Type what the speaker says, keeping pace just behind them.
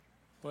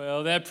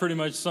Well, that pretty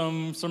much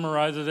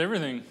summarizes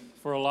everything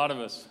for a lot of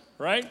us,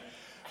 right?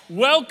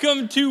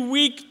 Welcome to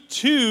week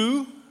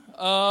 2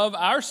 of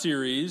our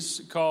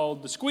series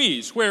called The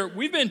Squeeze, where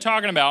we've been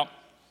talking about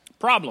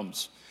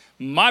problems.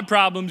 My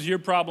problems, your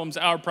problems,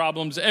 our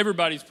problems,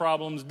 everybody's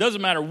problems.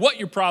 Doesn't matter what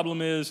your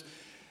problem is,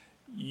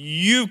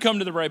 you've come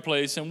to the right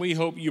place, and we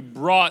hope you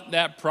brought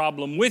that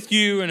problem with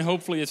you, and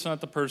hopefully it's not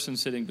the person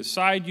sitting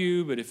beside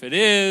you, but if it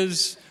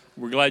is,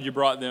 we're glad you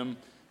brought them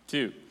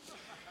too.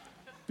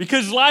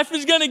 Because life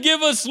is going to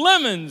give us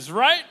lemons,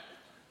 right?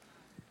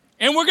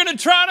 And we're going to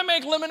try to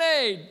make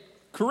lemonade,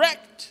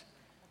 correct?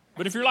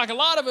 But if you're like a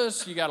lot of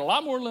us, you got a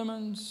lot more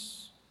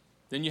lemons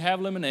than you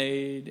have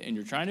lemonade, and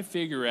you're trying to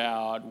figure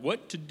out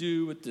what to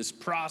do with this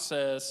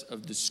process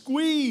of the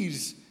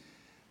squeeze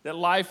that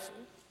life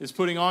is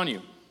putting on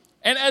you.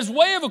 And as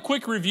way of a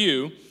quick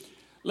review,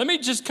 let me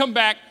just come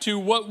back to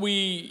what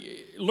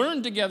we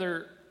learned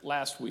together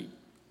last week.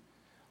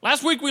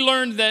 Last week we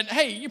learned that,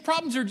 hey, your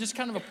problems are just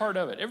kind of a part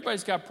of it.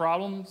 Everybody's got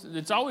problems.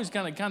 It's always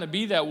going to kind of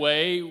be that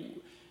way.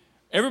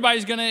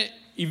 Everybody's going to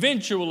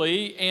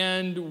eventually,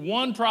 and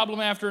one problem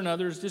after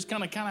another is just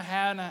going to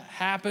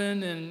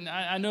happen. And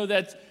I know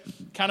that's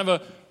kind of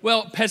a,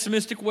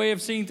 pessimistic way of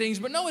seeing things,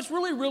 but no, it's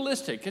really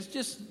realistic. It's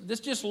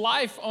just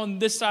life on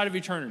this side of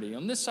eternity.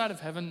 On this side of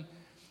heaven,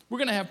 we're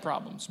going to have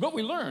problems. But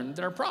we learned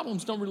that our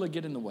problems don't really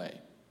get in the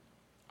way.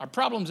 Our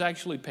problems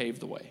actually pave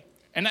the way.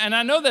 And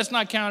I know that's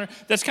kind of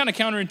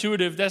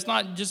counterintuitive. That's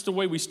not just the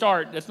way we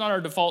start. That's not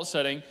our default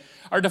setting.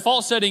 Our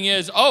default setting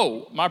is,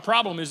 my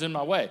problem is in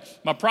my way.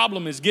 My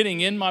problem is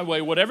getting in my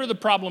way. Whatever the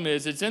problem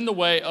is, it's in the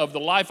way of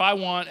the life I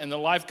want and the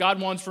life God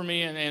wants for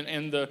me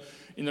and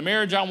the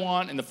marriage I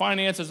want and the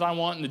finances I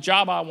want and the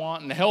job I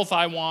want and the health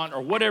I want or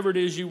whatever it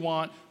is you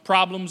want.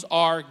 Problems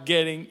are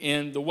getting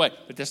in the way.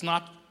 But that's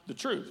not the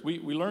truth. We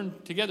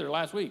learned together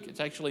last week. It's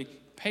actually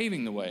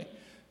paving the way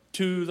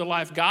to the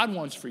life God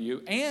wants for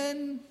you,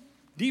 and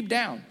deep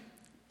down,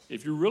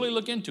 if you really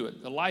look into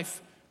it, the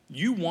life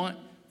you want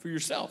for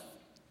yourself.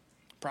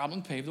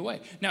 Problem paved the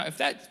way. Now,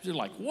 if you're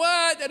like,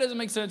 what? That doesn't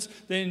make sense,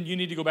 then you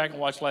need to go back and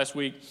watch last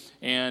week,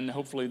 and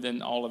hopefully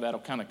then all of that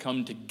will kind of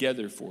come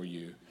together for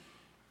you.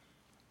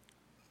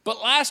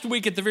 But last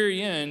week at the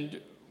very end,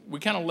 we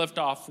kind of left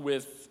off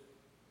with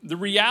the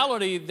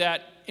reality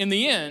that in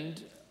the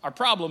end, our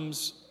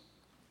problems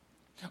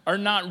are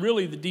not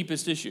really the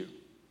deepest issue.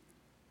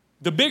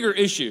 The bigger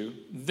issue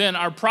than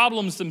our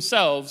problems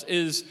themselves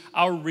is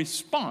our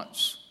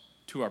response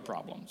to our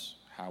problems,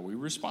 how we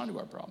respond to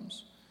our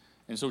problems.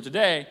 And so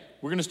today,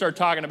 we're going to start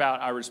talking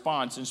about our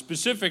response, and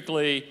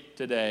specifically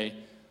today,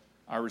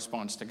 our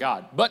response to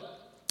God. But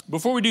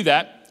before we do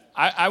that,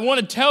 I want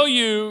to tell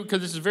you,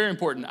 because this is very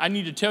important, I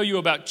need to tell you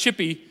about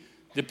Chippy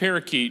the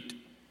parakeet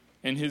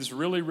and his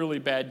really, really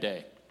bad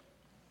day.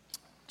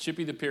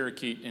 Chippy the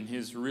parakeet and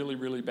his really,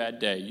 really bad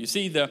day. You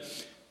see, the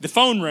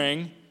phone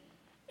rang,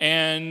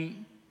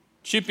 and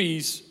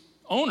Chippy's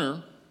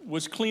owner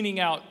was cleaning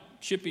out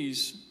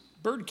Chippy's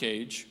bird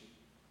cage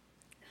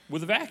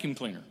with a vacuum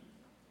cleaner.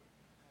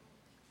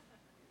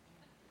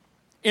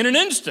 In an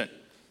instant,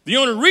 the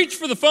owner reached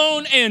for the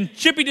phone and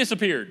Chippy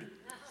disappeared.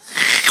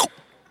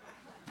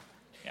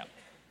 Yeah.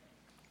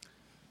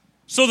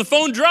 So the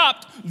phone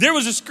dropped, there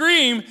was a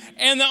scream,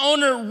 and the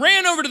owner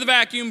ran over to the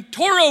vacuum,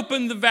 tore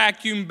open the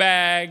vacuum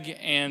bag,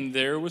 and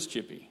there was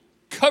Chippy,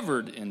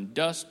 covered in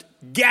dust,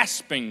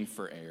 gasping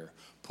for air.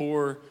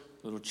 Poor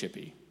little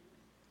Chippy.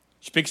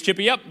 She picks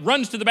Chippy up,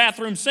 runs to the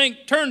bathroom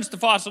sink, turns the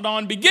faucet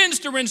on, begins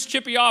to rinse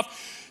Chippy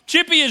off.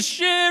 Chippy is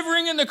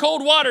shivering in the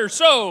cold water,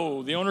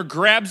 so the owner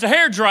grabs a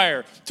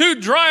hairdryer to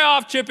dry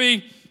off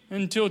Chippy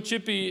until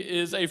Chippy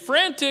is a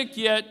frantic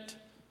yet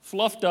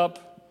fluffed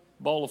up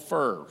ball of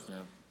fur.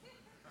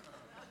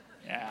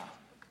 Yeah.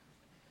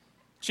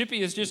 Chippy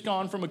has just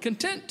gone from a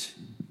content,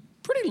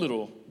 pretty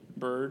little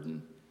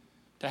bird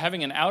to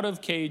having an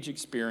out-of-cage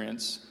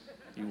experience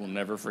you will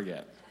never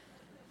forget.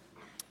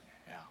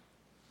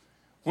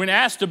 When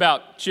asked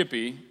about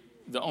Chippy,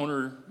 the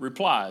owner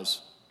replies,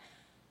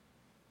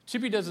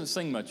 Chippy doesn't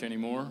sing much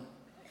anymore.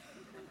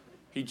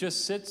 He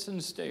just sits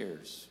and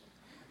stares.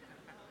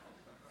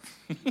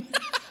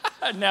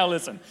 Now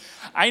listen,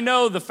 I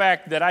know the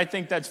fact that I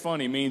think that's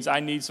funny means I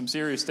need some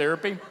serious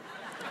therapy,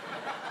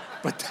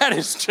 but that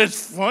is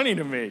just funny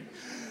to me.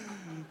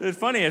 It's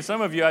funny, and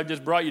some of you, I've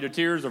just brought you to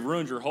tears, I've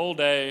ruined your whole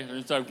day. And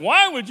it's like,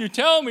 why would you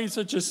tell me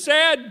such a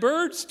sad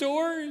bird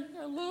story?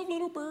 I love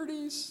little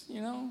birdies,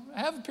 I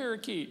have a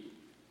parakeet.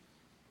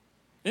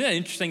 Isn't that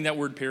interesting, that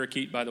word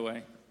parakeet, by the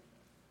way?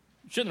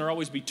 Shouldn't there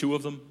always be 2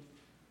 of them?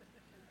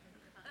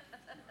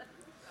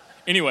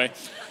 Anyway,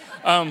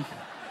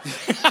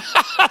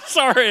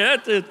 sorry,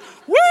 that's it.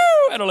 Woo,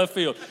 out of left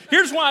field.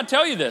 Here's why I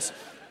tell you this.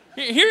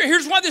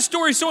 Here's why this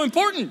story is so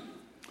important.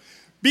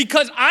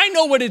 Because I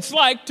know what it's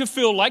like to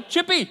feel like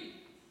Chippy.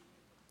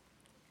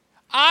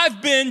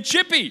 I've been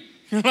Chippy.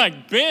 You're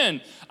like,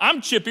 Ben, I'm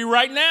Chippy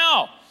right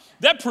now.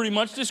 That pretty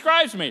much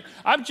describes me.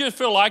 I just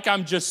feel like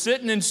I'm just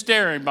sitting and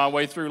staring my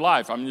way through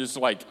life. I'm just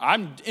like,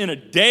 I'm in a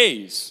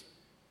daze.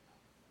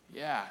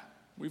 Yeah,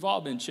 we've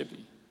all been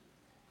Chippy.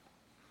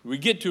 We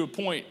get to a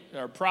point,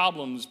 our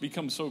problems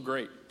become so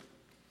great.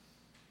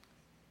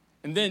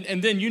 And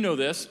then you know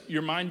this,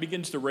 your mind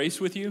begins to race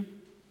with you.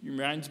 Your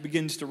mind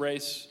begins to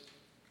race.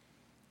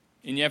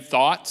 And you have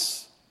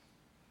thoughts.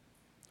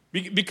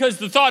 Because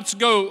the thoughts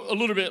go a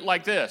little bit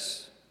like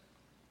this.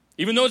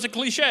 Even though it's a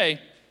cliche,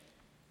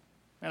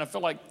 man, I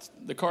feel like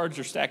the cards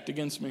are stacked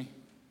against me.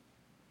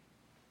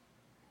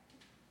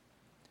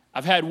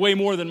 I've had way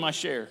more than my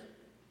share.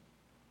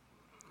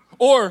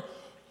 Or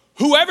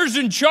whoever's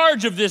in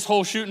charge of this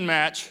whole shooting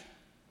match,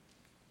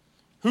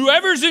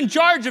 whoever's in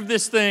charge of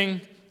this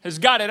thing has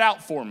got it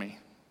out for me.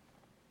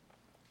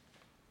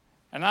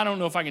 And I don't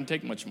know if I can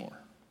take much more.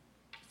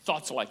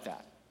 Thoughts like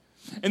that.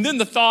 And then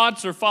the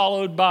thoughts are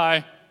followed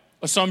by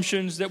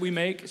assumptions that we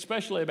make,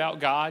 especially about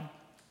God.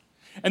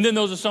 And then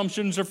those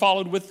assumptions are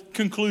followed with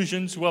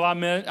conclusions. Well, I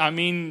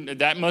mean,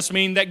 that must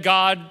mean that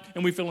God,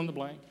 and we fill in the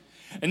blank.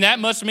 And that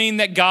must mean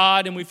that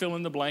God, and we fill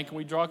in the blank, and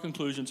we draw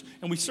conclusions.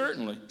 And we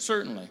certainly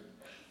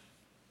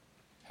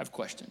have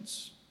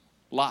questions.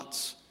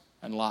 Lots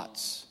and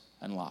lots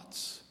and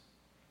lots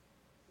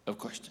of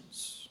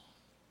questions.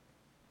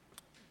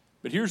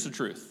 But here's the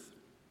truth.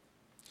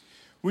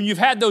 When you've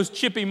had those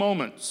chippy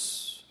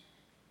moments,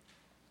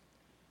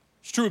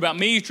 it's true about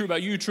me, it's true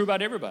about you, it's true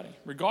about everybody,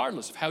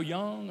 regardless of how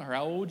young or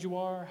how old you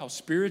are, how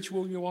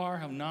spiritual you are,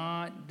 how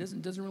not,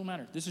 it doesn't really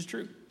matter. This is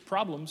true.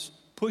 Problems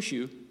push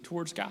you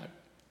towards God.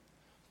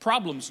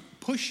 Problems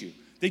push you.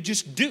 They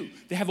just do.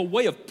 They have a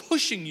way of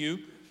pushing you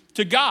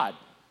to God.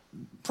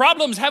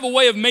 Problems have a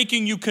way of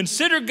making you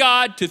consider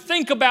God, to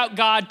think about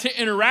God,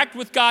 to interact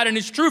with God, and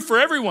it's true for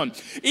everyone,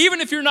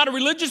 even if you're not a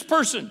religious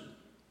person.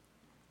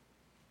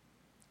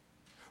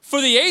 For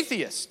the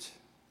atheist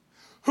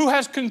who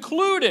has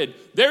concluded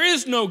there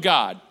is no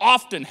God,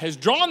 often has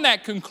drawn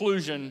that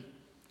conclusion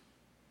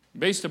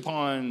based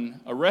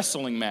upon a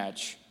wrestling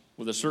match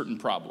with a certain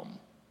problem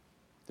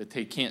that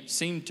they can't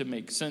seem to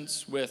make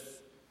sense with.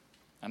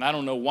 And I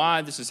don't know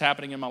why this is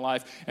happening in my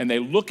life. And they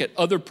look at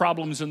other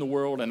problems in the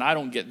world, and I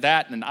don't get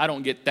that, and I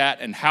don't get that.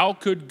 And how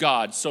could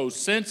God? So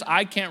since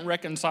I can't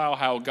reconcile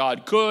how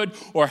God could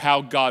or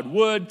how God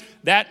would,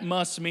 that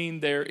must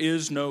mean there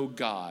is no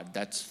God.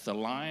 That's the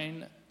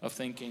line of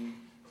thinking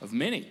of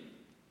many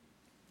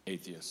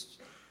atheists.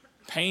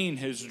 Pain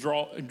has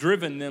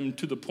driven them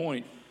to the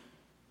point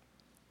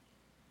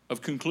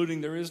of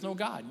concluding there is no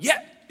God.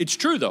 Yet, it's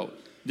true though.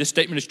 This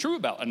statement is true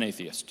about an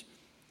atheist.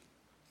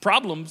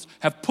 Problems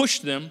have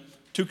pushed them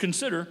to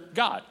consider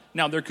God.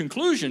 Now, their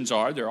conclusions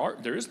are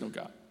there is no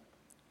God.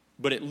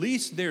 But at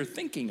least they're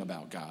thinking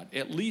about God.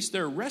 At least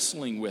they're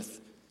wrestling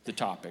with the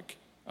topic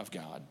of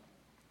God.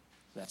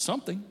 That's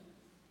something.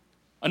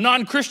 A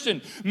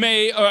non-Christian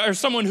or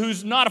someone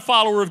who's not a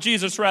follower of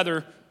Jesus,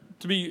 rather,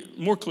 to be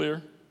more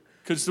clear,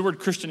 because the word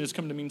Christian has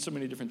come to mean so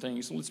many different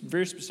things. So it's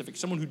very specific.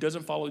 Someone who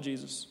doesn't follow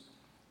Jesus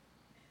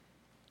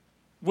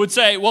would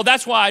say, well,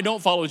 that's why I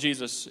don't follow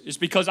Jesus. It's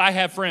because I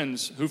have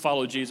friends who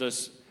follow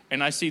Jesus,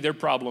 and I see their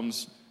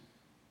problems.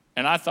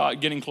 And I thought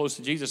getting close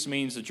to Jesus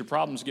means that your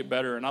problems get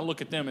better. And I look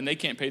at them, and they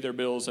can't pay their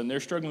bills, and they're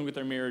struggling with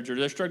their marriage, or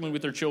they're struggling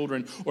with their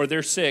children, or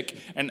they're sick,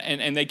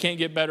 and they can't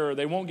get better, or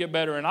they won't get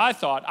better. And I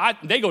thought,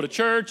 they go to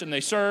church, and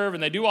they serve,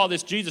 and they do all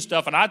this Jesus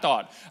stuff, and I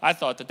thought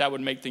that would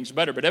make things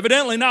better. But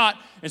evidently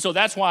not, and so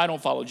that's why I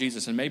don't follow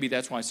Jesus, and maybe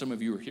that's why some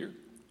of you are here.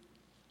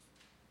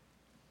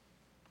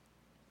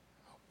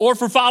 Or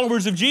for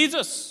followers of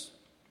Jesus.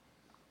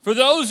 For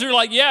those who are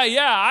like,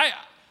 I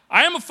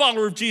am a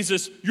follower of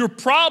Jesus. Your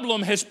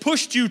problem has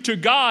pushed you to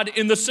God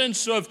in the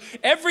sense of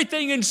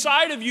everything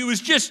inside of you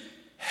is just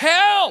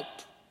help.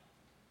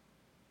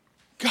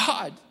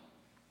 God,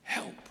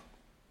 help.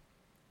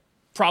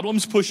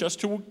 Problems push us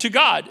to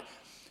God.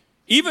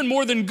 Even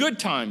more than good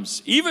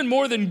times. Even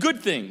more than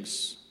good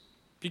things.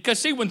 Because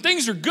see, when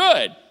things are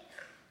good,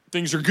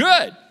 things are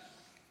good.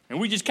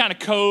 And we just kind of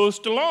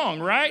coast along,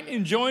 right?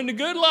 Enjoying the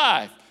good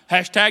life.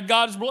 Hashtag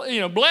God's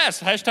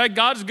blessed. Hashtag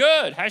God's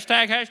good.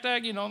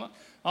 Hashtag,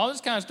 all this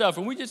kind of stuff.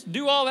 And we just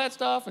do all that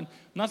stuff. And I'm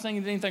not saying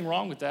there's anything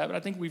wrong with that, but I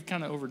think we've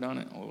kind of overdone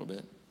it a little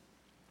bit.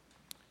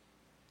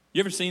 You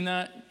ever seen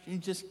that?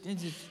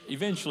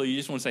 Eventually, you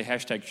just want to say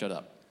hashtag shut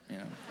up.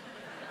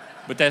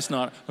 But that's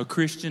not a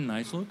Christian,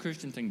 nice little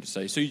Christian thing to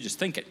say. So you just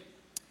think it.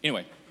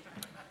 Anyway.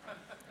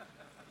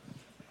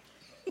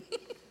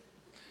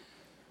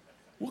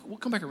 We'll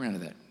come back around to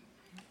that.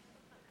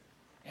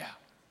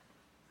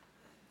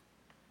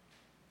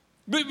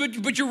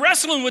 But you're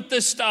wrestling with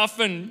this stuff,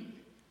 and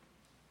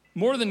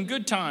more than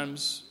good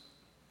times,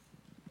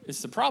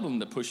 it's the problem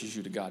that pushes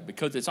you to God,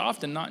 because it's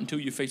often not until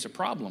you face a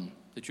problem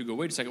that you go,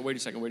 wait a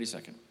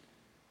second.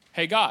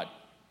 Hey, God.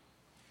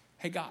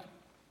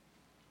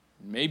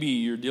 Maybe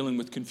you're dealing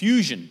with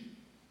confusion.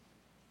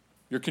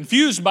 You're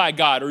confused by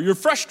God, or you're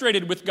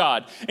frustrated with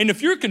God. And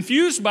if you're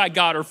confused by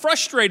God or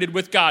frustrated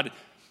with God,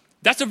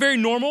 that's a very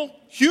normal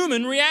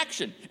human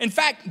reaction. In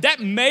fact, that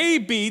may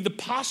be the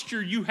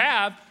posture you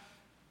have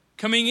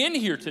coming in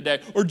here today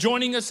or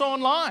joining us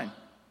online.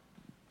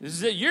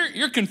 Is that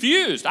you're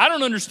confused. I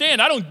don't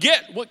understand. I don't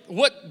get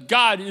what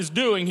God is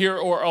doing here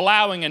or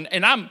allowing,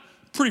 and I'm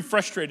pretty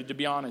frustrated, to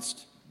be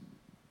honest.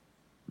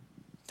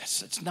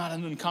 It's not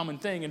an uncommon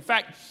thing. In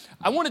fact,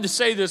 I wanted to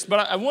say this, but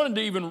I wanted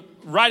to even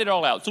write it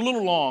all out. It's a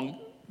little long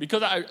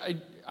because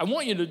I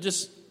want you to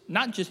just,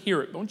 not just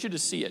hear it, but I want you to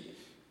see it.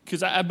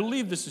 Because I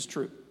believe this is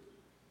true.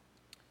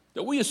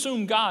 That we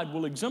assume God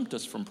will exempt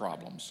us from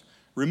problems,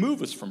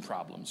 remove us from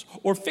problems,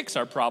 or fix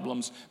our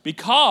problems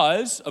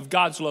because of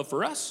God's love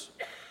for us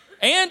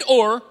and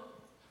or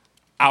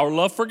our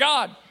love for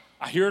God.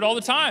 I hear it all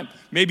the time.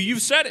 Maybe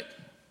you've said it.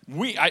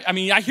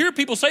 I hear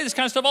people say this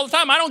kind of stuff all the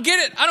time. I don't get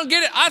it.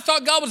 I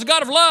thought God was a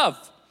God of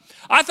love.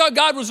 I thought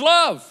God was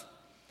love.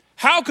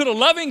 How could a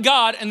loving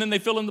God, and then they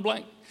fill in the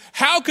blank.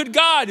 How could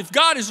God, if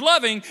God is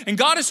loving and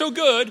God is so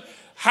good,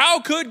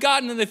 how could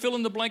God, and then they fill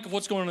in the blank of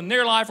what's going on in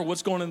their life or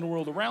what's going on in the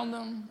world around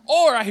them?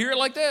 Or I hear it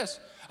like this.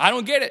 I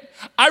don't get it.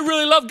 I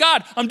really love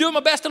God. I'm doing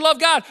my best to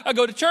love God. I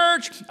go to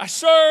church. I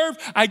serve.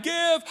 I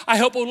give. I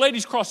help old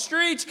ladies cross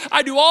streets.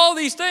 I do all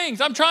these things.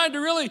 I'm trying to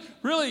really,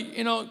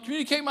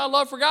 communicate my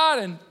love for God.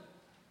 And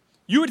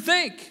you would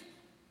think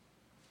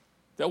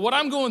that what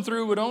I'm going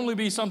through would only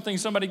be something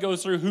somebody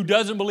goes through who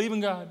doesn't believe in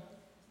God.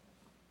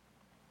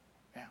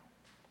 Yeah,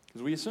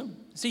 because we assume.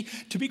 See,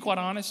 to be quite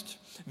honest,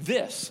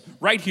 this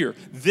right here,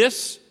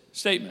 this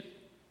statement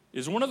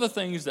is one of the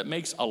things that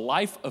makes a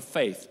life of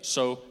faith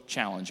so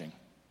challenging.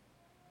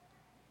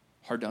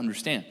 Hard to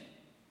understand.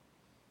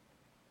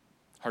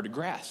 Hard to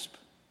grasp.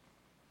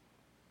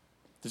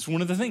 This is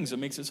one of the things that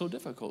makes it so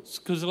difficult.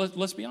 Because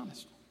let's be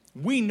honest.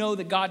 We know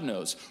that God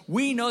knows.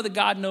 We know that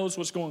God knows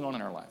what's going on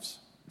in our lives.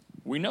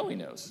 We know He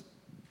knows.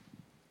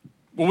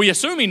 Well, we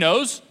assume He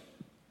knows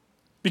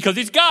because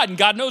He's God and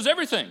God knows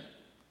everything.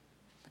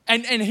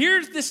 And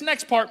here's this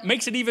next part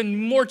makes it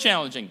even more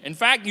challenging. In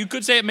fact, you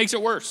could say it makes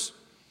it worse.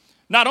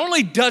 Not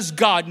only does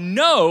God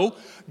know,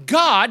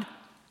 God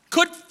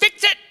could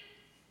fix it.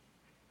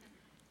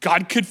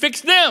 God could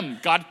fix them.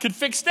 God could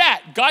fix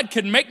that. God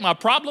could make my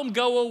problem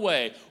go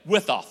away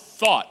with a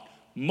thought.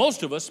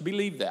 Most of us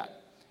believe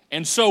that.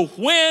 And so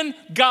when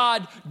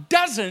God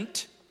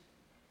doesn't,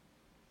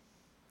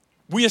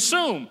 we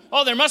assume,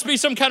 there must be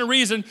some kind of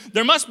reason.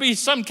 There must be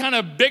some kind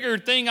of bigger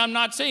thing I'm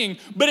not seeing.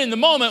 But in the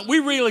moment, we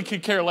really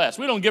could care less.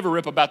 We don't give a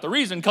rip about the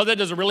reason because that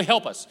doesn't really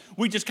help us.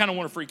 We just kind of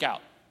want to freak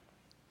out.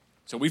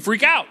 So we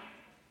freak out.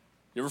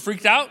 You ever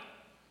freaked out?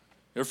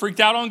 You ever freaked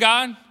out on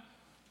God?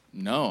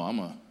 No,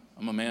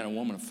 I'm a man and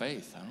woman of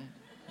faith.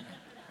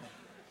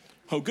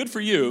 Oh, good for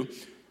you.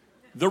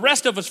 The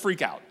rest of us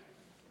freak out.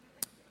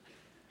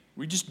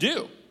 We just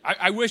do.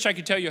 I wish I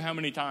could tell you how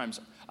many times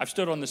I've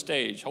stood on the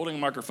stage holding a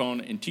microphone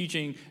and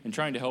teaching and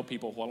trying to help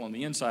people while on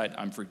the inside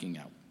I'm freaking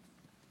out.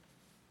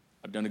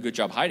 I've done a good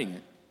job hiding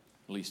it,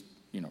 at least,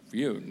 for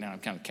you. Now I'm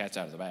kind of cat's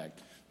out of the bag.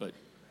 But,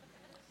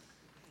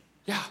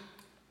 yeah,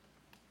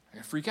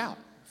 I freak out.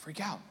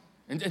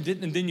 And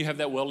then you have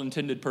that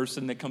well-intended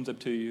person that comes up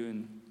to you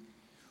and,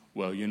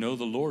 well,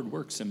 the Lord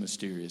works in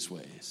mysterious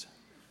ways.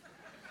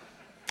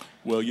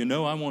 Well,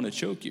 I want to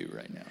choke you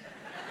right now.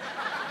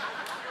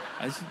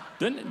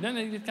 Doesn't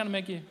it kind of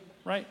make you,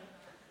 right?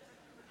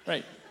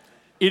 Right.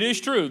 It is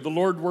true. The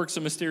Lord works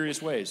in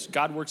mysterious ways.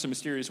 God works in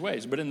mysterious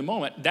ways. But in the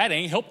moment, that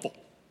ain't helpful.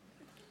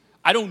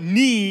 No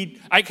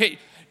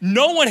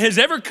one has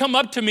ever come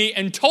up to me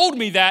and told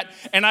me that,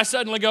 and I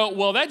suddenly go,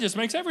 well, that just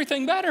makes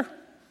everything better.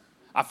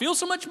 I feel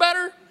so much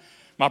better.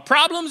 My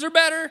problems are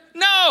better.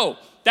 No,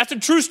 that's a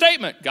true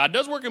statement. God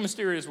does work in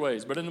mysterious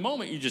ways. But in the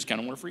moment, you just kind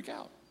of want to freak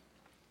out.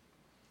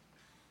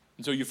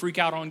 And so you freak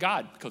out on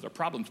God because our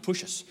problems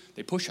push us.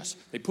 They push us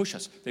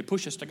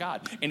to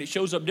God. And it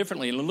shows up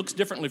differently and it looks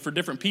differently for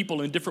different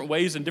people in different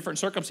ways and different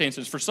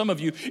circumstances. For some of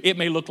you, it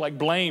may look like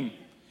blame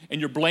and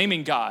you're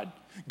blaming God.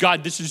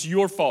 God, this is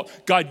your fault.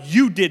 God,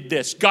 you did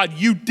this. God,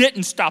 you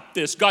didn't stop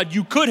this. God,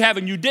 you could have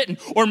and you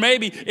didn't. Or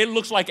maybe it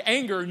looks like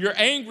anger and you're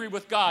angry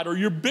with God or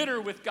you're bitter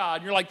with God.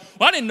 And you're like,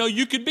 well, I didn't know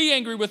you could be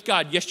angry with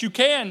God. Yes, you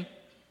can.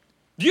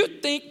 Do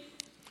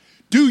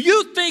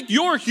you think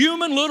your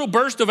human little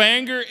burst of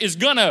anger is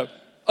going to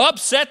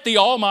upset the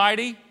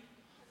Almighty?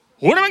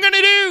 What am I going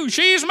to do?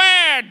 She's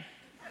mad.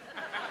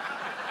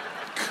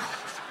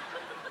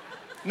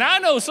 Now, I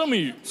know some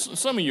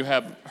of you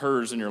have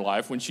hers in your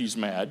life when she's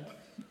mad.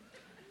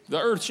 The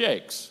earth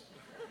shakes.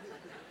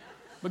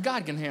 But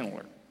God can handle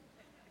her.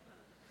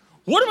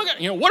 What am I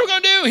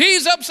going to do?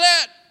 He's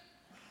upset.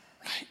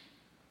 Right?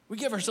 We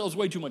give ourselves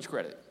way too much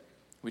credit.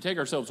 We take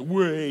ourselves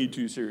way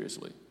too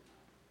seriously.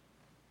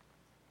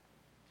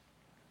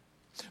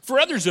 For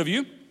others of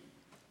you,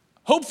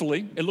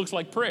 hopefully, it looks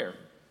like prayer.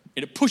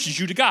 And it pushes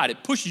you to God.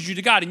 It pushes you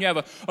to God. And you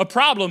have a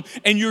problem.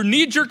 And your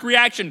knee-jerk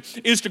reaction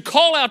is to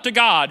call out to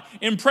God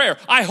in prayer.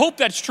 I hope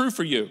that's true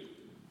for you.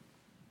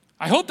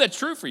 I hope that's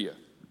true for you.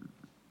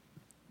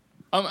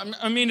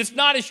 It's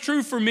not as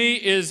true for me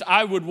as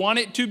I would want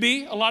it to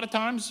be a lot of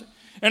times.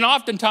 And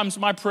oftentimes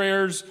my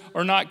prayers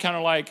are not kind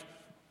of like,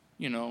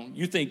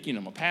 you think,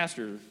 my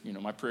pastor,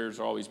 my prayers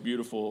are always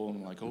beautiful.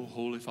 And like, oh,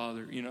 Holy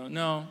Father,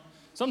 No.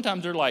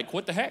 Sometimes they're like,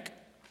 what the heck?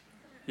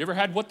 You ever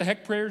had what the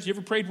heck prayers? You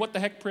ever prayed what the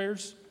heck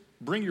prayers?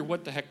 Bring your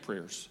what the heck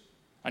prayers.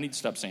 I need to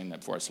stop saying that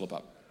before I slip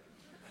up.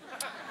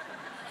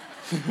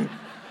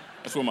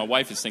 That's what my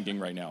wife is thinking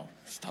right now.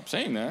 Stop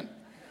saying that.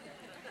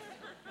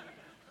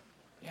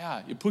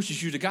 Yeah, it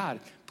pushes you to God.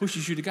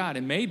 Pushes you to God.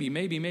 And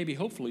maybe,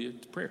 hopefully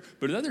it's prayer.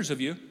 But others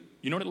of you,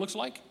 you know what it looks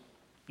like?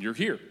 You're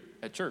here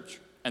at church.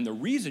 And the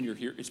reason you're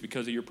here is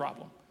because of your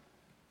problem.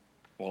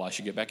 Well, I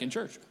should get back in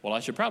church. Well, I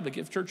should probably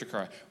give church a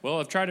try. Well,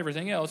 I've tried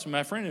everything else, and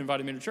my friend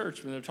invited me to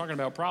church, and they're talking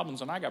about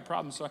problems, and I got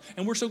problems.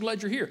 And we're so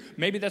glad you're here.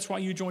 Maybe that's why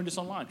you joined us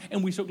online,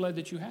 and we're so glad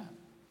that you have.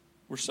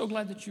 We're so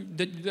glad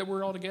that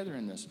we're all together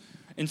in this.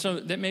 And so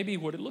that may be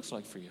what it looks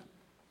like for you.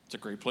 It's a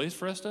great place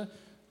for us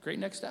great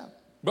next step.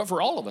 But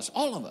for all of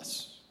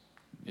us,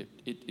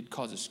 it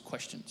causes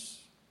questions.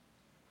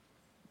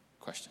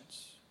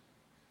 Questions.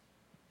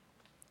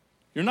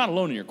 You're not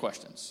alone in your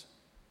questions.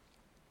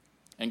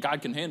 And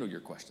God can handle your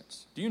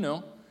questions. Do you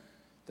know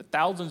that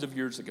thousands of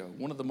years ago,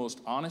 one of the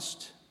most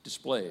honest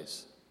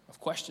displays of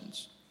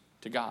questions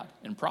to God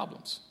and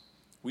problems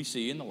we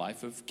see in the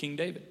life of King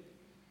David?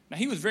 Now,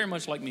 he was very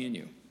much like me and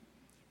you.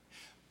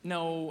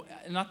 No,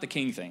 not the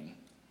king thing.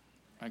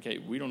 Okay,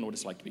 we don't know what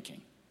it's like to be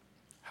king.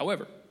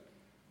 However,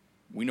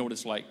 we know what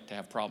it's like to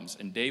have problems.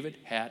 And David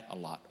had a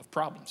lot of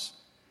problems.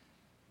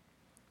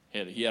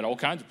 He had all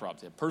kinds of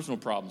problems. He had personal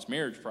problems,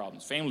 marriage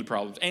problems, family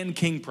problems, and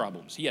king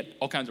problems. He had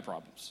all kinds of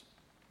problems.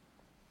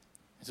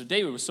 And so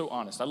David was so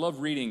honest. I love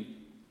reading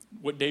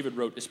what David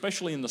wrote,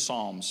 especially in the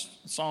Psalms.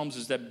 The Psalms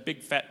is that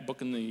big fat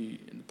book in the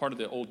part of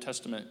the Old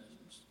Testament.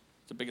 It's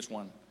the biggest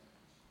one.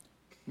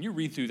 When you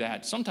read through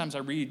that, sometimes I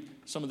read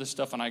some of this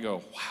stuff and I go,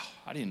 wow,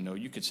 I didn't know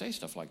you could say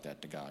stuff like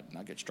that to God. And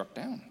I get struck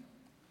down.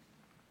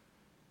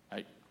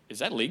 Is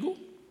that legal?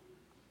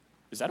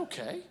 Is that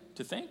okay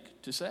to think,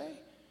 to say?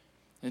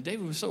 And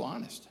David was so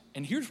honest.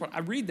 And here's what I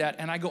read that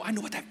and I go, I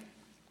know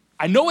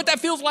what that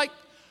feels like.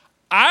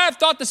 I've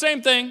thought the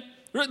same thing.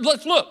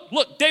 Let's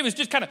look, David's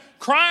just kind of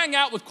crying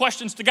out with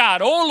questions to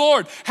God. Oh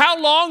Lord,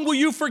 how long will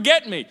you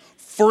forget me?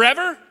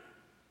 Forever?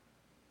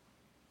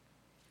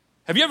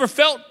 Have you ever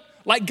felt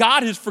like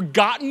God has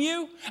forgotten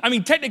you? I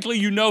mean, technically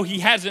you know he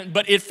hasn't,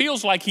 but it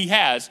feels like he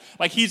has.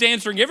 Like he's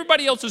answering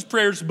everybody else's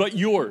prayers but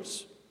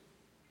yours.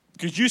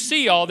 Because you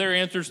see all their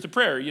answers to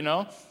prayer, you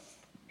know.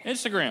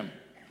 Instagram,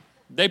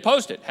 they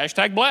post it,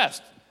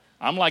 #blessed.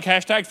 I'm like,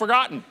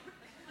 #forgotten.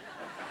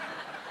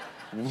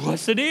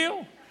 What's the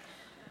deal?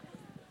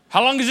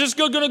 How long is this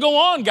going to go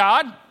on,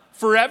 God?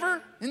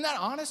 Forever? Isn't that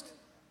honest?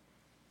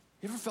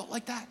 You ever felt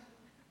like that?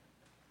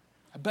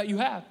 I bet you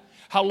have.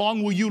 How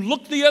long will you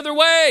look the other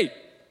way?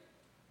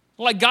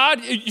 Like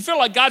God, you feel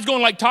like God's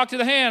going like, talk to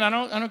the hand. I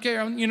don't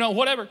care, you know,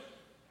 whatever.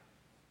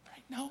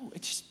 Right? No,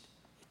 it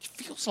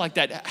feels like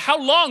that.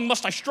 How long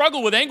must I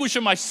struggle with anguish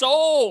in my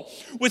soul,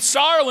 with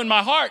sorrow in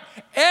my heart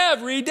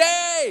every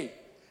day?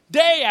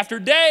 Day after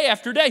day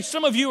after day.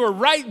 Some of you are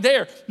right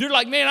there. You're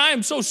like, man, I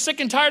am so sick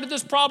and tired of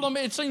this problem.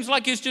 It seems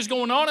like it's just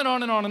going on and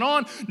on and on and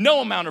on.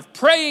 No amount of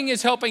praying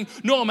is helping.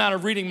 No amount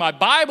of reading my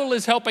Bible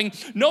is helping.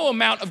 No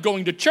amount of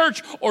going to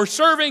church or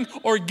serving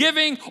or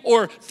giving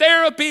or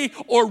therapy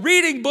or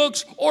reading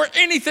books or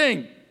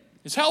anything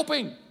is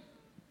helping.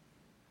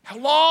 How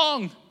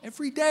long?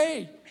 Every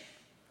day.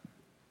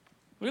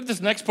 Look at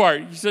this next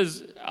part. He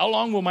says, how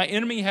long will my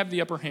enemy have the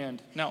upper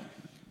hand? Now,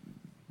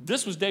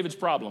 this was David's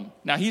problem.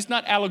 Now, he's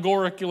not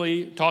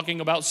allegorically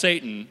talking about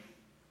Satan.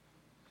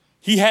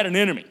 He had an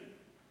enemy.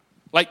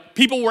 Like,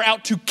 people were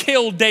out to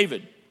kill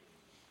David.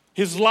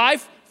 His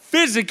life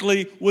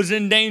physically was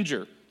in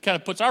danger. Kind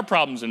of puts our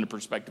problems into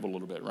perspective a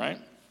little bit,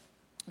 right?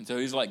 And so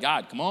he's like,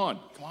 God, come on.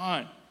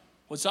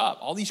 What's up?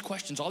 All these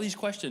questions.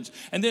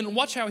 And then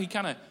watch how he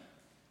kind of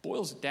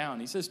boils it down.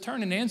 He says,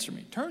 turn and answer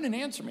me.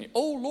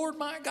 Oh, Lord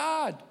my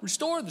God,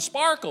 restore the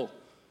sparkle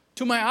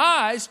to my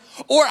eyes,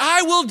 or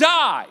I will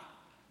die.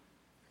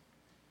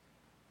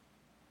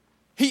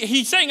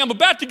 He's saying, I'm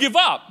about to give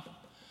up.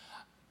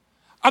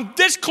 I'm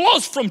this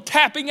close from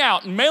tapping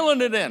out and mailing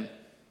it in.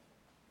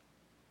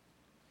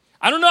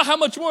 I don't know how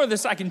much more of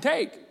this I can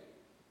take.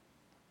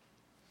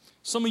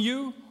 Some of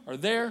you are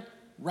there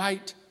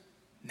right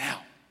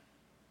now.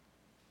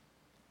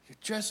 You're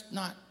just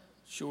not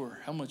sure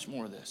how much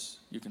more of this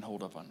you can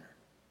hold up under.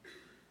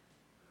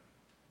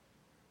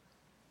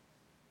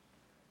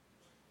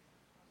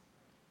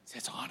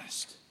 It's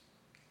honest.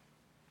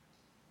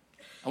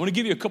 I want to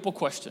give you a couple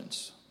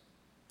questions.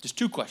 Just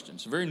 2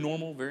 questions, very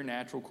normal, very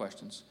natural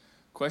questions.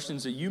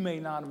 Questions that you may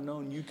not have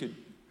known you could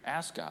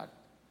ask God,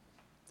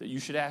 that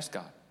you should ask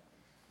God.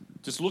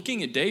 Just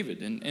looking at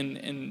David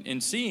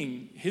and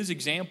seeing his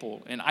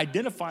example and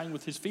identifying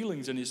with his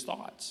feelings and his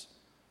thoughts.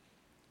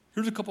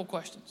 Here's a couple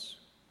questions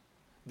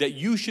that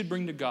you should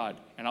bring to God,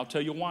 and I'll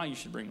tell you why you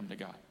should bring them to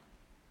God.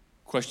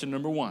 Question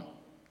number 1,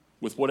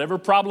 with whatever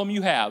problem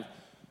you have,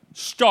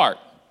 start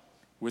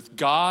with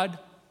God,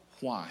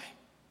 why?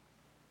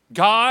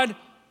 God,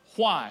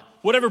 why?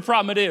 Whatever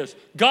problem it is.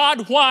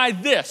 God, why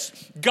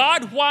this?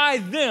 God, why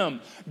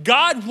them?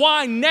 God,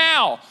 why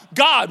now?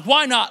 God,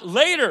 why not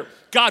later?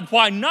 God,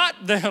 why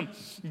not them?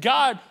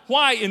 God,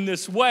 why in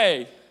this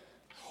way?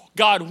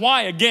 God,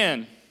 why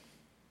again?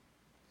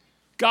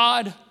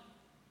 God,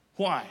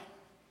 why?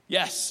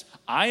 Yes,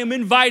 I am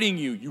inviting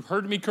you. You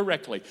heard me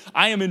correctly.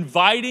 I am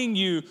inviting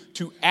you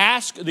to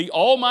ask the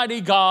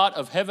Almighty God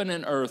of heaven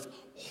and earth,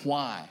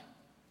 why?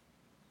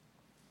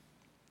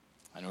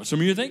 I know some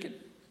of you are thinking,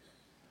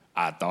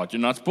 I thought you're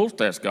not supposed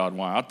to ask God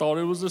why. I thought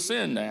it was a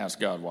sin to ask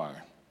God why.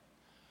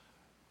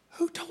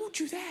 Who told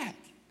you that?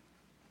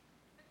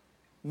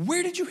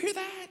 Where did you hear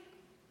that?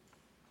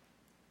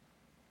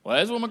 Well,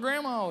 that's what my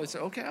grandma always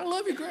said. Okay, I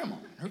love your grandma.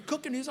 Her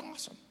cooking is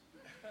awesome.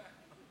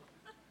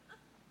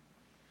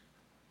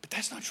 But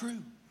that's not true.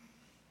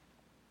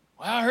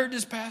 Well, I heard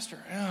this pastor.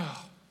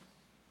 Oh,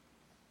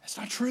 that's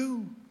not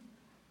true.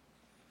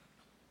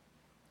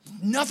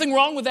 Nothing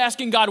wrong with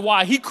asking God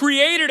why. He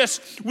created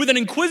us with an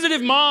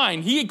inquisitive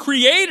mind. He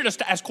created us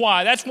to ask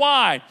why. That's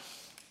why.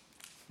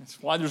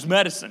 That's why there's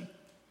medicine.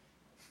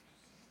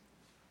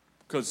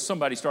 Because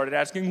somebody started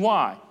asking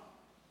why.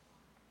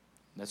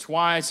 That's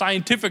why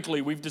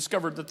scientifically we've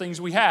discovered the things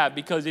we have,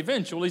 because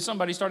eventually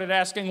somebody started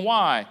asking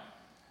why.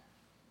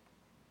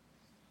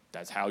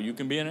 That's how you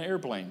can be in an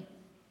airplane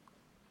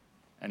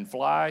and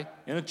fly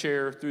in a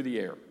chair through the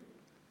air.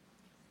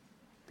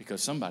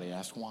 Because somebody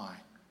asked why.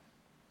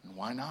 And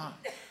why not?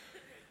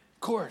 Of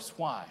course,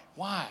 why?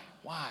 Why?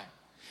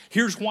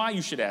 Here's why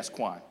you should ask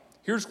why.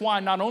 Here's why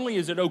not only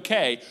is it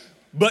okay,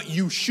 but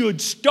you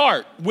should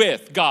start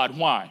with God,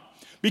 why?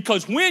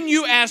 Because when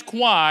you ask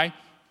why,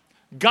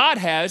 God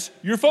has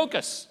your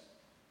focus.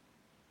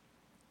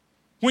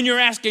 When you're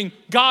asking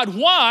God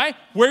why,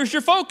 where's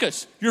your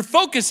focus? Your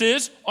focus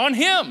is on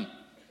Him.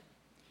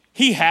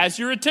 He has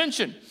your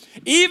attention.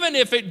 Even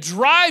if it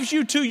drives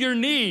you to your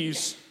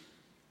knees,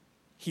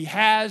 He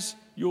has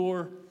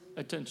your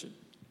attention.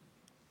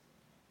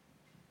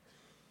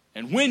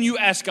 And when you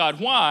ask God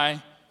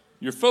why,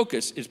 your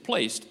focus is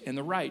placed in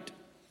the right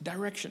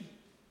direction.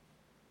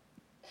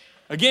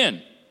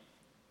 Again,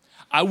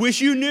 I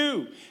wish you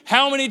knew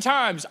how many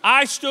times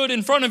I stood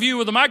in front of you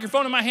with a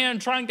microphone in my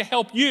hand trying to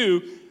help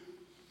you,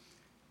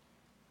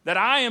 that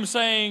I am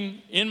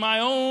saying in my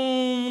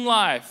own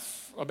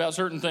life about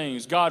certain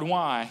things, God,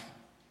 why?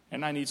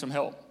 And I need some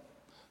help.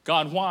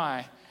 God,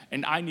 why?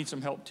 And I need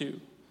some help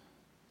too.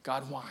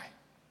 God, why?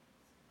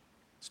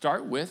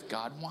 Start with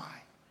God,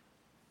 why?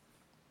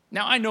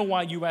 Now, I know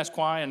why you ask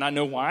why, and I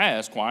know why I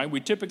ask why. We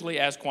typically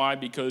ask why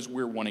because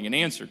we're wanting an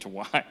answer to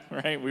why,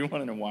 right? We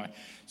want to know why.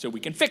 So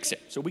we can fix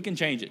it, so we can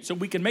change it, so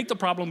we can make the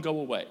problem go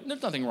away.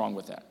 There's nothing wrong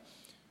with that.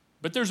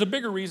 But there's a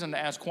bigger reason to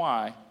ask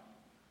why.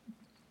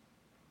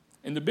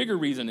 And the bigger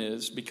reason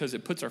is because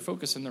it puts our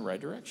focus in the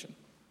right direction.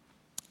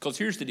 Because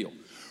here's the deal.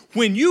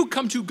 When you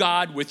come to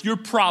God with your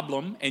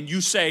problem and you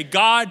say,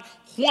 God,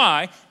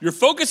 why? Your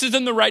focus is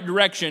in the right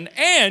direction,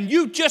 and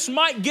you just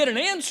might get an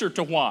answer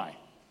to why.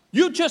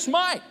 You just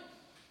might.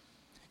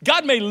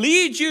 God may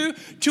lead you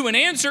to an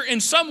answer in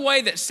some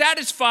way that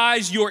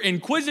satisfies your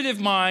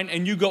inquisitive mind,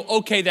 and you go,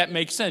 okay, that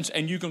makes sense,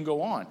 and you can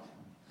go on.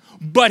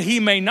 But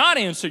He may not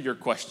answer your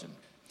question.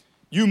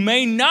 You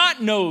may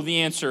not know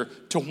the answer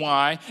to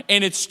why,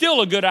 and it's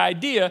still a good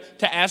idea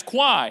to ask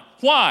why.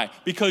 Why?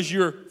 Because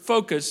your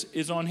focus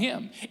is on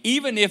Him.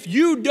 Even if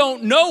you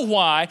don't know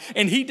why,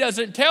 and He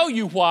doesn't tell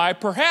you why,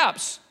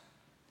 perhaps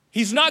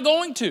He's not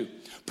going to.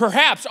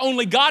 Perhaps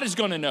only God is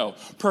going to know.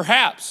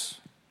 Perhaps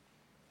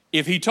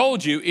if He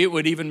told you, it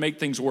would even make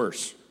things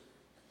worse.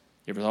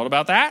 You ever thought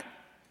about that?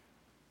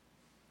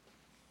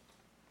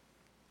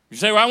 You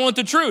say, well, I want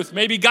the truth.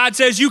 Maybe God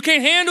says you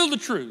can't handle the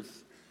truth.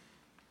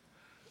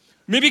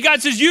 Maybe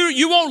God says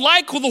you won't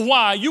like the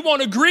why. You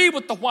won't agree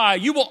with the why.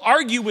 You will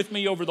argue with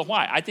me over the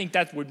why. I think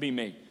that would be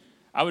me.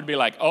 I would be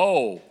like,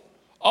 oh,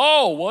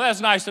 well, that's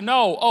nice to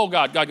know. Oh,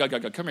 God, come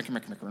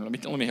here.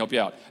 Let me help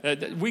you out.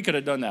 We could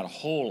have done that a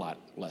whole lot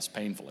less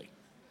painfully.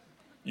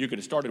 You could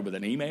have started with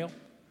an email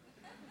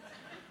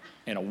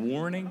and a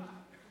warning.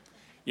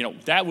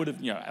 That would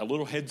have, a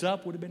little heads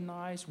up would have been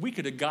nice. We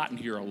could have gotten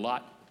here a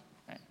lot.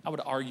 I would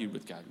have argued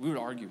with God. We would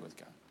argue with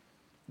God.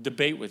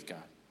 Debate with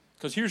God.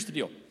 Because here's the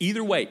deal.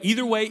 Either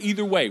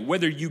way,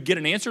 whether you get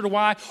an answer to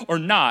why or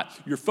not,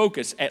 your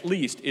focus at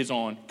least is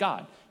on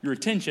God. Your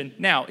attention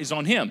now is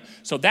on Him.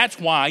 So that's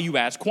why you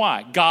ask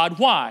why. God,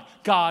 why?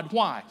 God,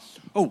 why?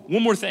 Oh,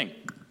 one more thing.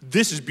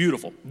 This is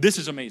beautiful. This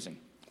is amazing,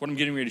 what I'm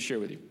getting ready to share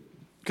with you.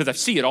 Because I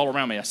see it all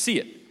around me. I see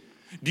it.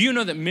 Do you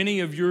know that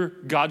many of your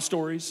God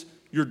stories,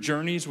 your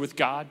journeys with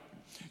God,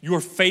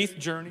 your faith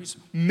journeys,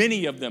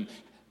 many of them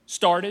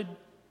started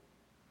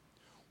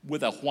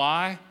with a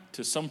why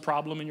to some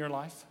problem in your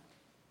life?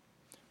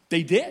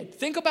 They did.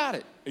 Think about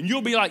it. And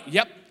you'll be like,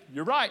 yep,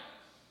 you're right.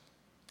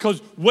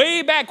 Because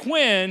way back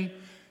when,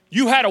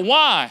 you had a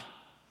why.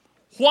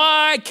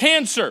 Why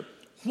cancer?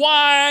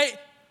 Why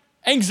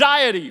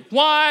anxiety?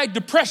 Why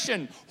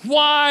depression?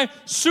 Why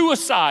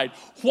suicide?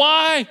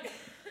 Why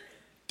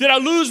did I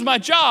lose my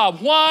job?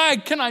 Why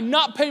can I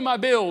not pay my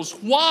bills?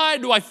 Why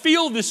do I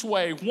feel this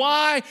way?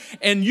 Why?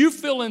 And you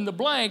fill in the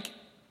blank.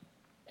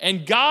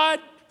 And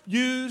God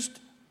used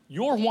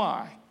your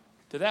why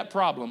to that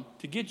problem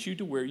to get you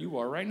to where you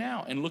are right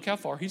now. And look how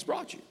far He's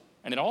brought you.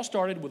 And it all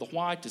started with a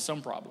why to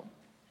some problem.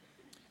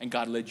 And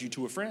God led you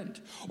to a friend,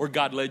 or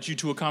God led you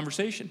to a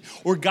conversation,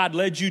 or God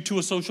led you to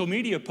a social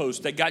media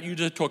post that got you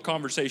to a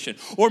conversation,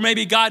 or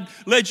maybe God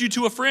led you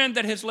to a friend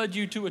that has led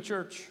you to a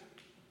church.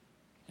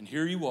 And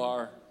here you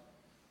are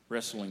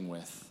wrestling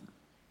with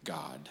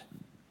God.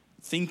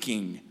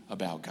 thinking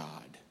about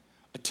God,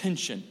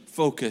 attention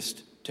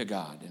focused to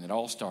God. And it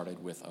all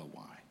started with a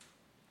why.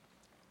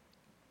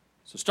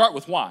 So start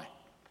with why.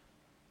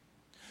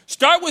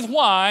 Start with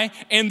why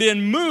and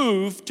then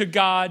move to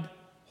God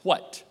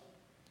what?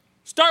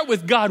 Start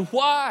with God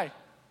why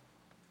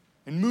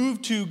and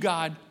move to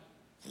God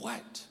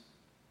what?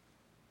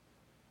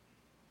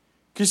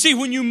 Because see,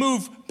 when you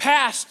move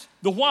past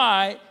the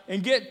why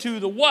and get to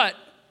the what,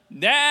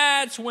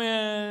 that's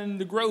when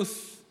the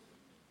growth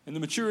and the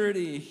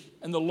maturity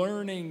and the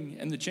learning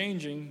and the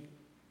changing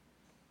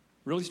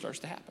really starts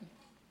to happen.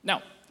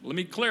 Now, let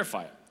me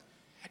clarify it.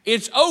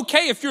 It's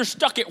okay if you're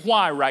stuck at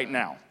why right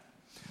now.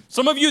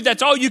 Some of you,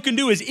 that's all you can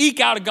do is eke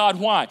out a God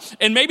why.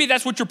 And maybe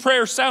that's what your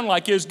prayers sound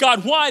like is,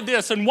 God, why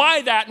this and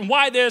why that and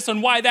why this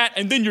and why that,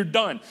 and then you're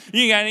done.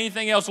 You ain't got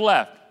anything else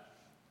left.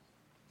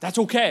 That's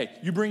okay.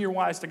 You bring your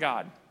whys to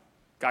God.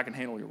 God can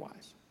handle your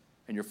whys.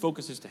 And your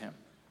focus is to him.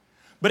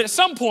 But at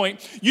some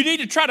point, you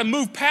need to try to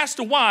move past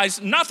the whys,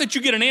 not that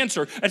you get an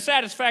answer, a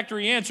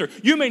satisfactory answer.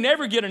 You may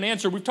never get an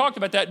answer. We've talked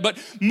about that. But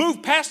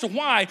move past the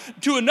why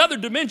to another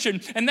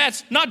dimension, and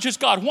that's not just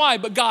God why,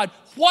 but God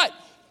what?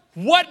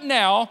 What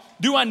now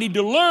do I need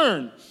to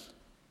learn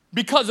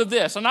because of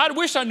this? And I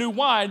wish I knew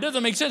why. It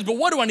doesn't make sense, but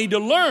what do I need to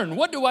learn?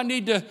 What do I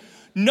need to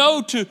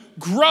know to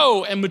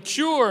grow and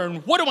mature?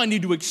 And what do I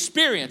need to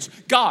experience?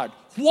 God,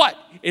 what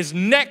is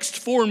next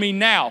for me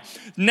now?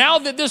 Now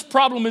that this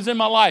problem is in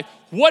my life,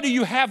 what do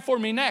you have for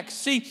me next?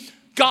 See,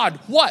 God,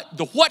 what?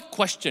 The what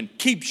question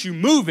keeps you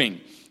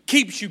moving,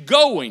 keeps you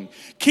going,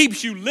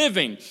 keeps you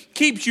living,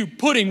 keeps you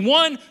putting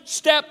one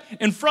step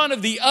in front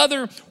of the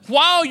other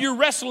while you're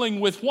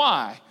wrestling with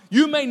why.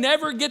 You may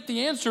never get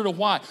the answer to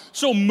why.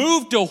 So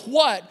move to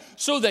what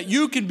so that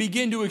you can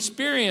begin to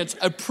experience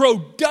a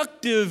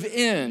productive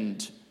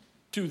end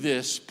to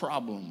this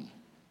problem.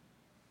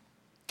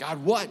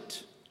 God,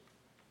 what?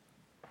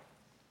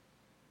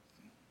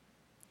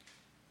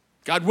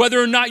 God,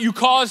 whether or not you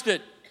caused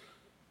it,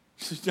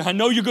 I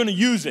know you're going to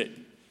use it.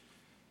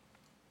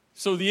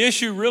 So the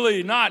issue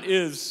really not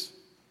is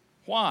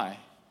why.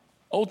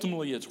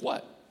 Ultimately, it's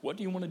what? What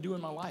do you want to do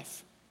in my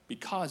life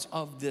because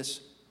of this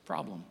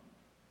problem?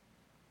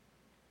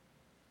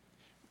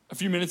 A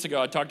few minutes ago,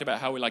 I talked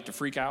about how we like to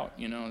freak out.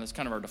 That's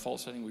kind of our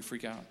default setting. We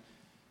freak out.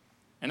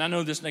 And I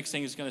know this next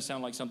thing is going to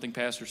sound like something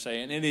pastors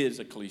say, and it is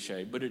a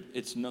cliche, but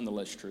it's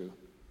nonetheless true.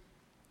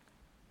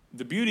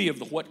 The beauty of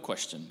the what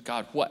question,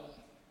 God, what,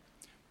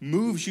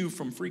 moves you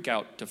from freak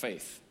out to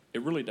faith.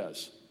 It really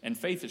does. And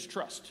faith is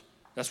trust.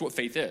 That's what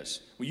faith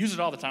is. We use it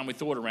all the time. We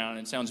throw it around,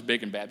 and it sounds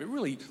big and bad. But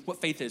really, what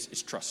faith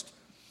is trust.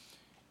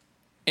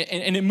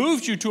 And it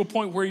moves you to a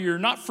point where you're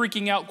not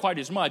freaking out quite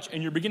as much,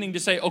 and you're beginning to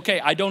say,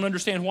 okay, I don't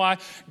understand why.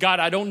 God,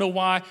 I don't know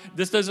why.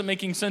 This doesn't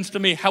make any sense to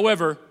me.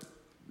 However,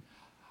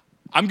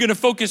 I'm going to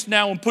focus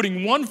now on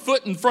putting one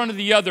foot in front of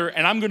the other,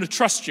 and I'm going to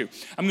trust you.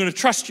 I'm going to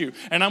trust you,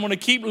 and I'm going to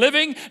keep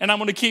living, and I'm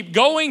going to keep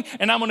going,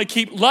 and I'm going to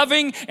keep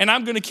loving, and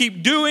I'm going to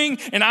keep doing,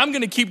 and I'm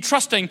going to keep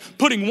trusting,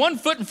 putting one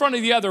foot in front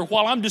of the other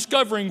while I'm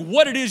discovering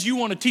what it is you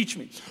want to teach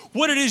me,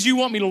 what it is you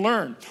want me to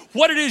learn,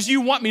 what it is you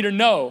want me to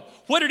know,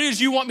 what it is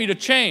you want me to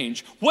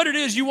change, what it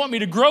is you want me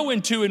to grow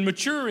into and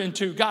mature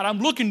into. God, I'm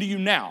looking to you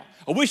now.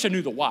 I wish I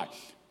knew the why,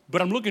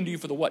 but I'm looking to you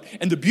for the what.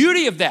 And the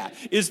beauty of that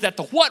is that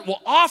the what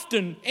will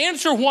often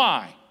answer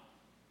why.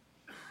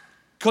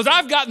 Because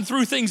I've gotten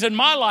through things in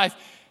my life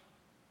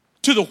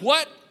to the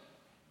what,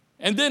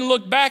 and then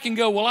look back and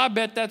go, well, I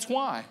bet that's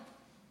why.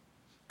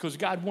 Because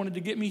God wanted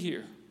to get me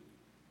here,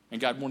 and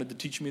God wanted to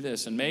teach me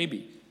this, and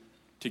maybe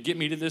to get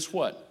me to this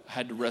what, I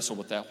had to wrestle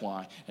with that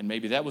why, and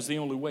maybe that was the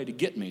only way to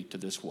get me to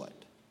this what.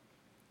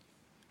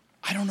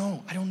 I don't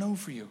know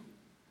for you.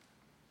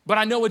 But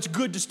I know it's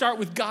good to start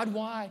with God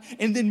why,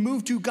 and then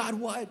move to God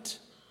what.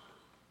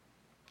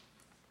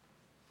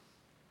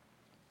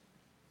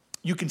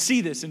 You can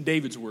see this in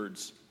David's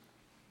words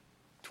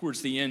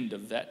towards the end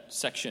of that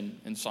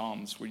section in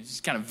Psalms where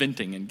he's kind of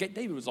venting, and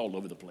David was all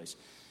over the place.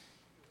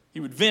 He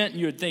would vent, and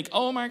you would think,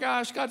 oh my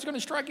gosh, God's going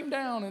to strike him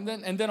down.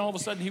 And then all of a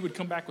sudden he would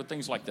come back with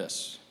things like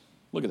this.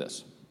 Look at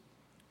this.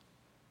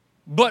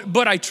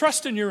 But I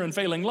trust in your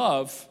unfailing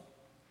love.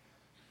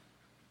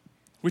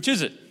 Which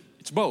is it?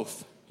 It's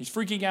both. He's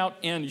freaking out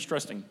and he's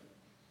trusting.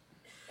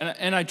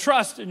 And I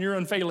trust in your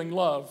unfailing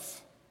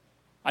love.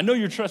 I know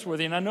you're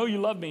trustworthy, and I know you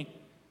love me.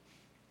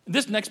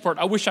 This next part,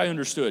 I wish I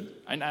understood.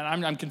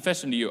 I'm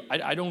confessing to you,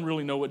 I don't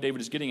really know what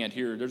David is getting at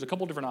here. There's a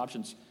couple different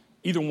options.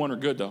 Either one are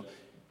good, though.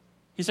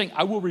 He's saying,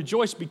 I will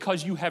rejoice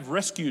because you have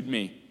rescued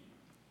me.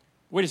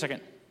 Wait a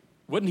second.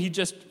 Wasn't he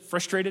just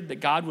frustrated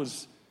that God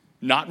was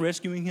not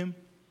rescuing him?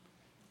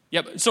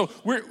 Yeah, so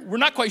we're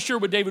not quite sure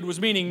what David was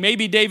meaning.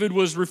 Maybe David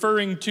was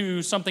referring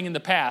to something in the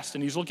past,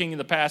 and he's looking in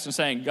the past and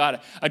saying, God,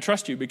 I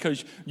trust you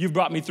because you've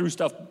brought me through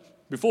stuff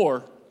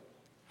before.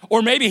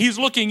 Or maybe he's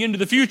looking into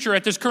the future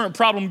at this current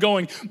problem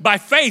going, by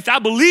faith, I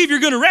believe you're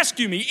going to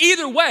rescue me.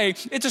 Either way,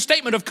 it's a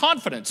statement of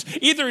confidence,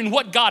 either in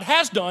what God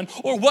has done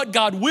or what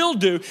God will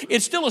do.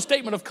 It's still a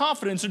statement of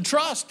confidence and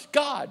trust.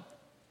 God,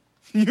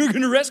 you're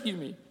going to rescue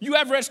me. You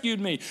have rescued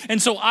me.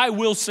 And so I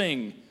will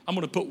sing. I'm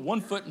going to put one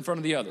foot in front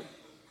of the other.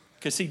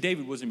 Because, see,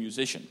 David was a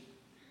musician.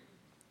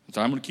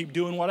 So I'm going to keep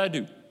doing what I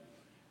do.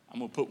 I'm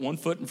going to put one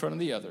foot in front of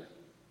the other.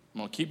 I'm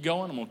going to keep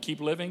going. I'm going to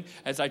keep living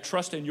as I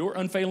trust in your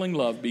unfailing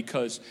love,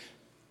 because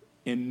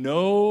in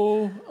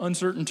no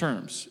uncertain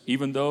terms,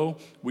 even though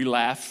we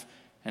laugh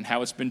and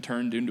how it's been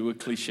turned into a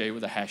cliche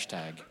with a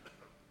hashtag,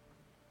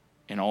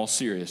 in all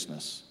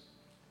seriousness,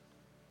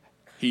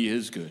 he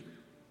is good.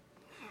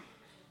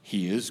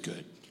 He is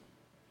good.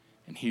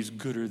 And he's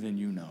gooder than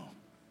you know.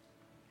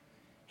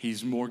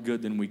 He's more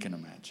good than we can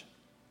imagine.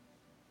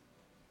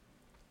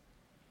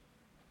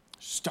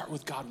 Start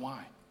with God,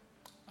 why?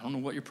 I don't know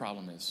what your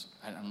problem is.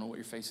 I don't know what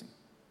you're facing.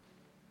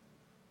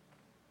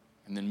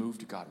 And then move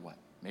to God, what?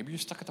 Maybe you're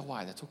stuck at the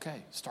why. That's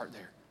okay. Start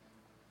there.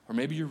 Or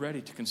maybe you're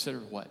ready to consider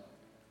what.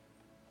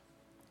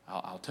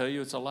 I'll tell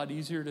you, it's a lot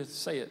easier to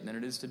say it than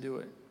it is to do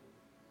it.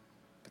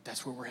 But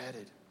that's where we're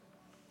headed.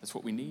 That's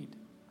what we need.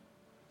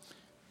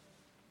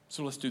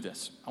 So let's do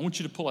this. I want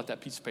you to pull out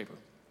that piece of paper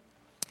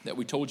that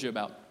we told you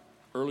about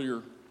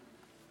earlier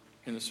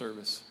in the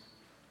service.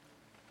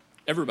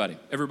 Everybody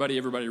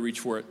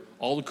reach for it.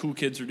 All the cool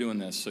kids are doing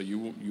this, so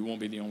you won't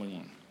be the only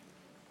one.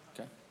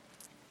 Okay?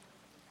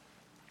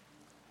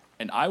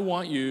 And I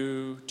want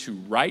you to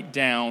write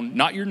down,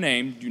 not your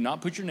name, do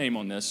not put your name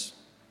on this,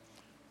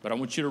 but I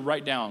want you to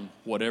write down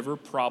whatever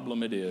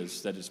problem it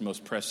is that is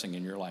most pressing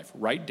in your life.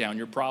 Write down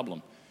your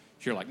problem.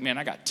 If you're like, man,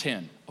 I got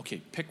 10.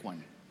 Okay, pick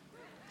one.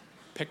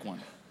 Pick one.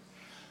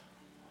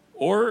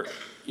 Or,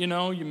 you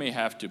may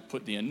have to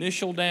put the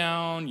initial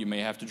down. You may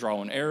have to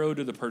draw an arrow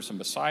to the person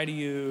beside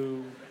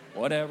you.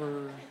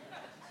 Whatever.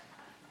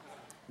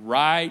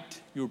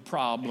 Write your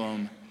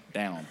problem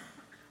down.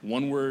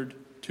 1 word,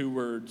 2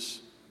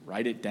 words.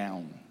 Write it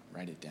down.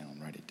 Write it down.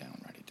 Write it down.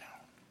 Write it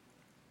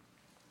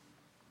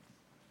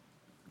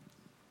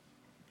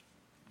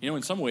down.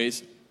 In some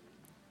ways,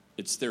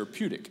 it's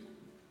therapeutic.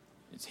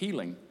 It's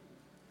healing.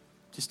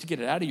 Just to get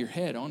it out of your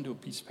head onto a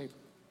piece of paper.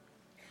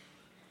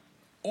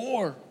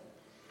 Or,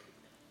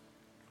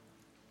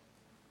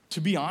 to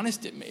be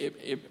honest,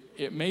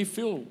 it may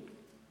feel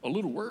a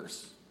little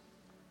worse.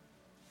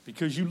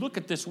 Because you look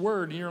at this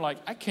word and you're like,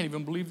 I can't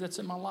even believe that's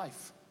in my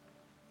life.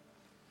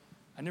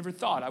 I never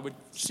thought I would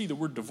see the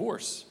word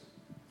divorce,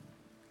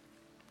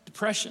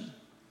 depression,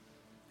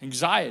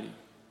 anxiety,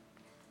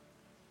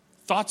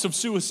 thoughts of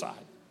suicide.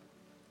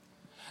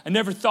 I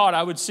never thought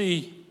I would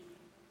see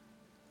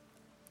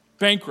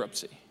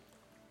bankruptcy.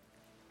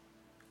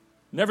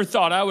 Never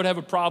thought I would have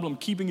a problem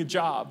keeping a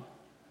job.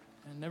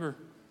 I never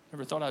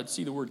thought I'd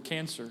see the word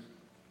cancer.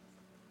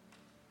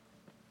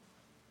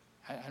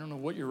 I don't know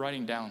what you're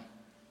writing down.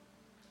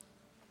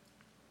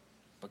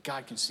 But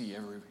God can see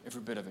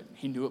every bit of it.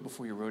 He knew it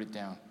before you wrote it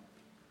down.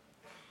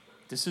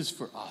 This is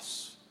for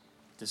us.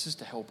 This is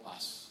to help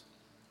us.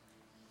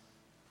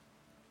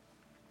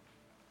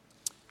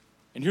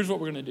 And here's what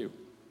we're going to do.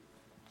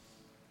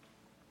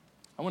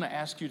 I want to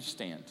ask you to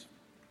stand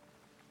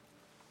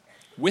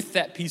with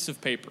that piece of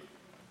paper.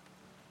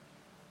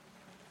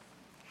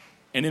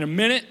 And in a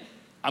minute,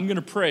 I'm going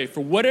to pray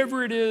for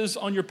whatever it is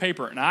on your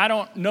paper. And I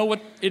don't know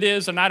what it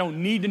is, and I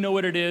don't need to know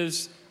what it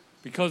is,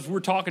 because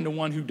we're talking to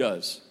one who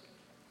does.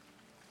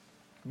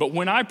 But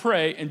when I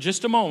pray, in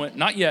just a moment,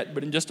 not yet,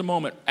 but in just a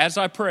moment, as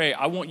I pray,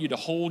 I want you to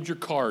hold your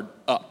card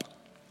up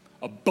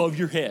above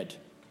your head.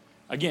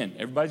 Again,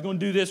 everybody's going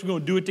to do this. We're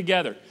going to do it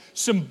together.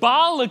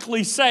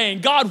 Symbolically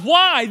saying, God,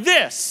 why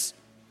this?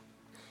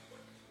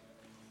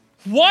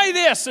 Why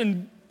this?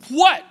 And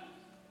what?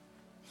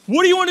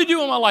 What do you want to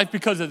do in my life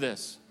because of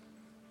this?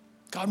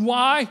 God,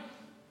 why?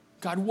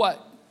 God,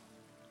 what?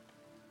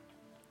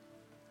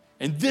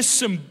 And this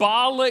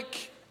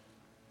symbolic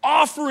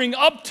offering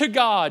up to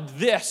God,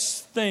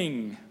 this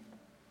thing,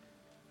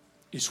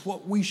 is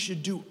what we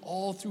should do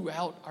all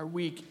throughout our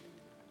week,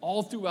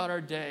 all throughout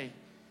our day,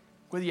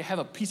 whether you have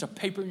a piece of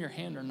paper in your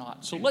hand or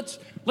not. So let's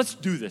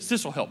do this.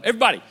 This will help.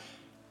 Everybody,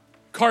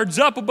 cards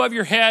up above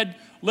your head.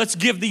 Let's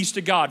give these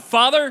to God.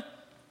 Father,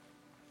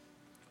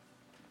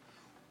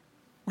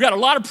 we got a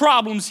lot of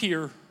problems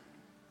here,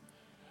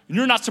 and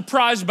you're not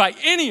surprised by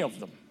any of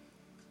them.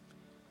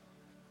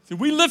 So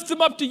we lift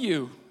them up to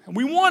you, and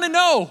we want to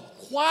know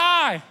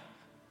why.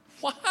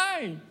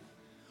 Why?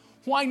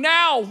 Why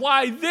now?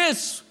 Why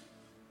this?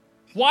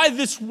 Why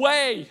this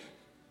way?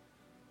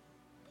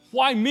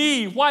 Why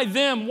me? Why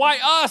them? Why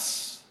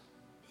us?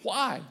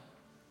 Why?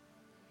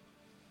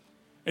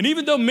 And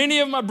even though many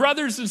of my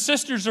brothers and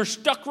sisters are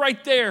stuck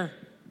right there,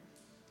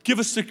 give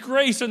us the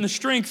grace and the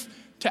strength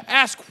to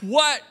ask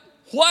what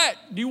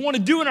do you want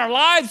to do in our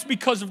lives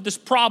because of this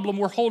problem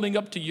we're holding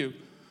up to you?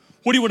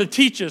 What do you want to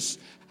teach us?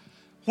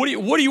 What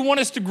do you want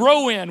us to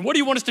grow in? What do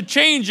you want us to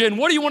change in?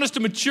 What do you want us to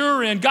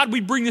mature in? God,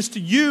 we bring this to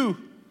you.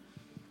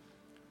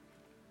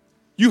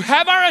 You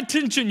have our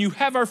attention. You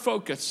have our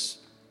focus.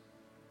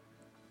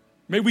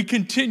 May we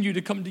continue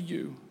to come to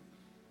you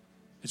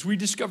as we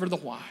discover the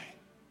why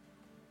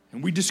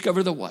and we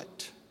discover the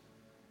what.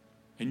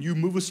 And you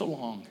move us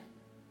along,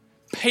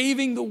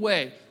 paving the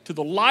way to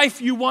the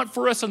life you want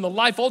for us and the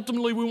life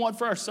ultimately we want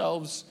for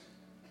ourselves.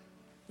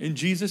 In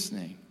Jesus'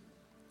 name,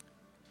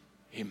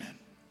 amen.